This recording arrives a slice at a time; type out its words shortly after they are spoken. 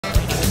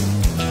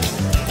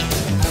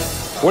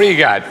What do you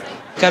got?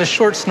 Got a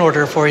short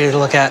snorter for you to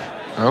look at.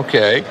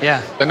 Okay.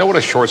 Yeah. I know what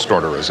a short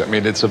snorter is. I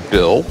mean, it's a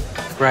bill.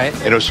 Right.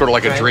 And it was sort of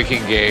like a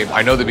drinking game.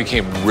 I know they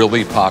became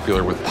really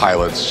popular with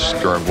pilots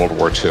during World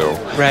War II.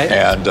 Right.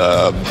 And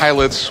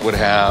pilots would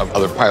have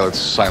other pilots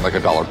sign like a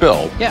dollar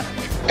bill. Yeah.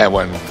 And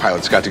when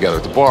pilots got together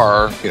at the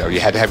bar, you know, you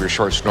had to have your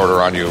short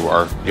snorter on you,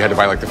 or you had to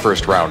buy like the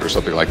first round or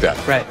something like that.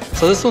 Right.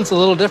 So this one's a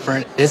little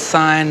different. It's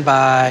signed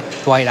by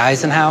Dwight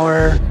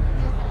Eisenhower,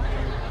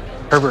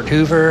 Herbert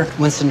Hoover,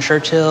 Winston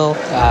Churchill,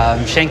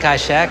 Chiang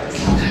Kai-shek.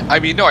 I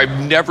mean, no,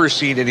 I've never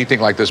seen anything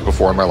like this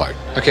before in my life.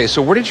 Okay,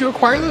 so where did you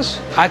acquire this?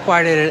 I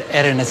acquired it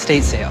at an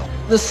estate sale.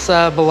 This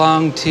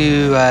belonged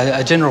to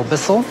a General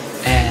Bissell,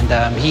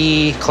 and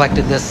he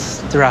collected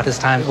this throughout his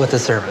time with the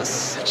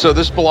service. So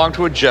this belonged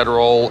to a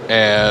general,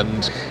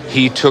 and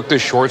he took the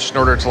short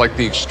snorter to like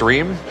the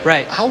extreme?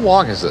 Right. How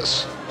long is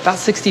this? About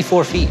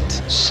 64 feet.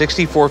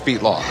 64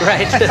 feet long.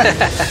 Right.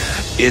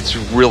 It's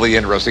really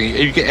interesting.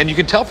 And you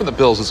can tell from the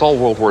bills, it's all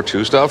World War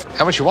II stuff.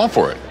 How much you want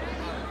for it?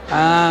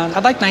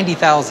 I'd like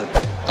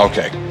 $90,000.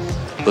 Okay.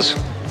 Listen,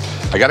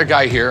 I got a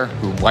guy here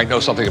who might know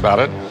something about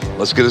it.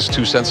 Let's get his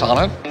 2 cents on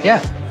it.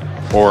 Yeah.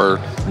 Or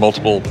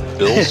multiple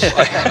bills.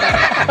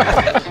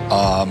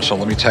 So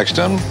let me text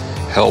him.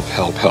 Help,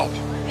 help, help.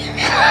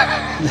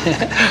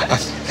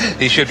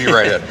 He should be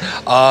right in.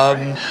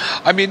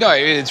 I mean, no,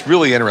 it's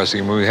really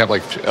interesting. We have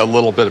like a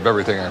little bit of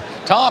everything here.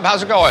 Tom,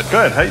 how's it going?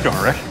 Good. How you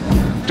doing, Rick?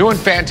 Doing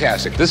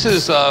fantastic. This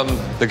is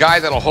the guy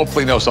that'll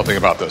hopefully know something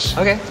about this.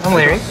 Okay, I'm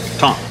Larry.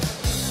 Tom.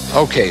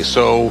 Okay,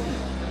 so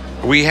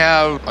we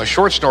have a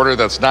short snorter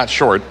that's not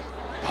short,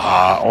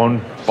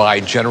 owned by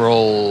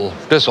General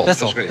Bissell.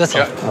 Bissell.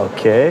 Yeah.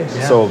 Okay,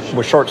 so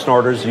with short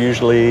snorters,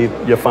 usually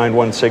you find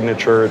one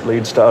signature, it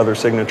leads to other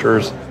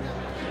signatures.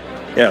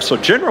 Yeah, so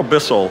General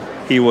Bissell,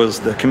 he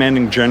was the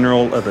commanding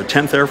general of the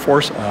 10th Air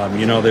Force.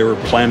 You know, they were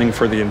planning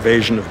for the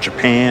invasion of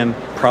Japan.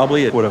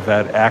 Probably it would have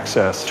had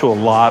access to a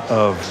lot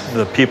of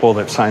the people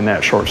that signed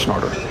that short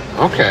snorter.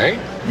 Okay.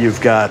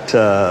 You've got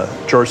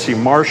George C.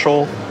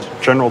 Marshall,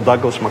 General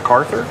Douglas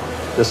MacArthur.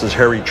 This is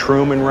Harry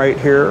Truman right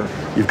here.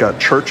 You've got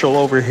Churchill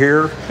over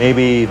here.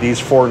 Maybe these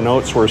 4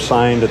 notes were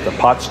signed at the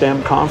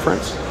Potsdam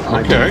Conference,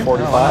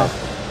 1945. Oh, wow.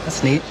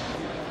 That's neat.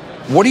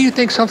 What do you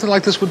think something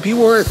like this would be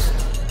worth?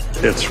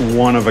 It's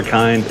one of a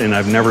kind, and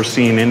I've never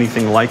seen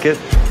anything like it,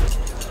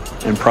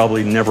 and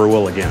probably never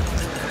will again.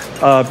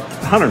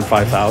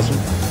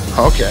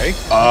 105,000. Okay.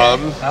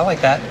 I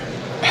like that.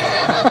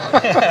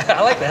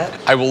 I like that.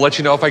 I will let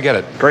you know if I get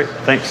it. Great,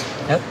 thanks.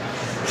 Yep.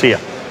 See ya.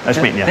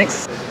 Nice meeting you.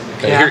 Thanks.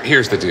 Okay, Yeah.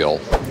 here's the deal.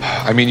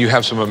 I mean, you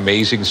have some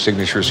amazing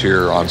signatures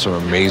here on some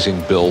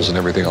amazing bills and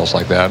everything else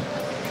like that.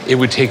 It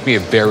would take me a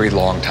very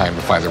long time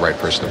to find the right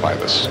person to buy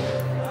this.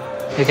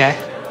 Okay.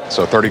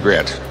 So 30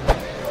 grand.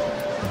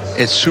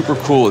 It's super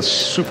cool. It's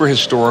super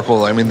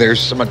historical. I mean, there's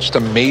so much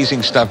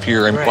amazing stuff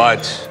here. Right.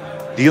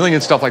 But dealing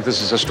in stuff like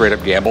this is a straight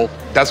up gamble.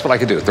 That's what I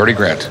could do, 30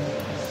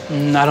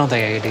 grand. I don't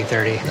think I could do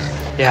 30.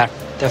 Yeah,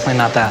 definitely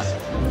not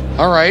that.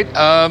 All right.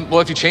 Well,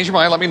 if you change your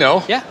mind, let me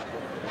know. Yeah.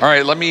 All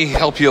right, let me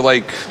help you,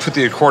 like, put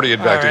the accordion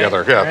back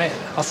together. Yeah. All right.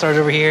 I'll start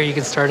over here. You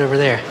can start over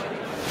there.